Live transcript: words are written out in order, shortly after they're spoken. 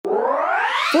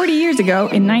40 years ago,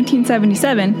 in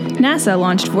 1977, NASA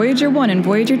launched Voyager 1 and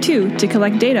Voyager 2 to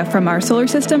collect data from our solar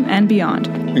system and beyond.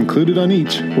 Included on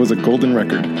each was a golden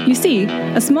record. You see,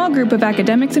 a small group of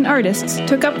academics and artists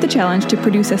took up the challenge to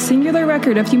produce a singular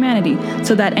record of humanity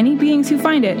so that any beings who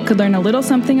find it could learn a little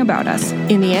something about us.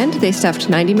 In the end, they stuffed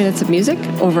 90 minutes of music,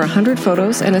 over 100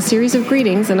 photos, and a series of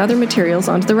greetings and other materials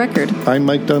onto the record. I'm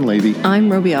Mike Dunleavy.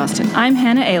 I'm Roby Austin. I'm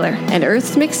Hannah Ayler. And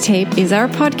Earth's Mixtape is our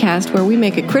podcast where we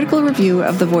make a critical review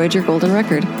of the Voyager Golden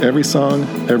Record. Every song,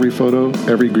 every photo,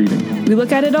 every greeting. We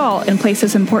look at it all and place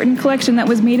this important collection that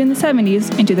was made in the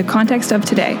 70s into the context of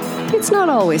today. It's not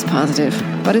always positive,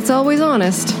 but it's always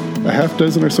honest. A half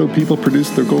dozen or so people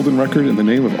produced their golden record in the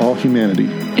name of all humanity.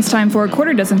 It's time for a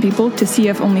quarter dozen people to see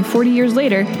if only 40 years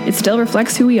later it still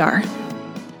reflects who we are.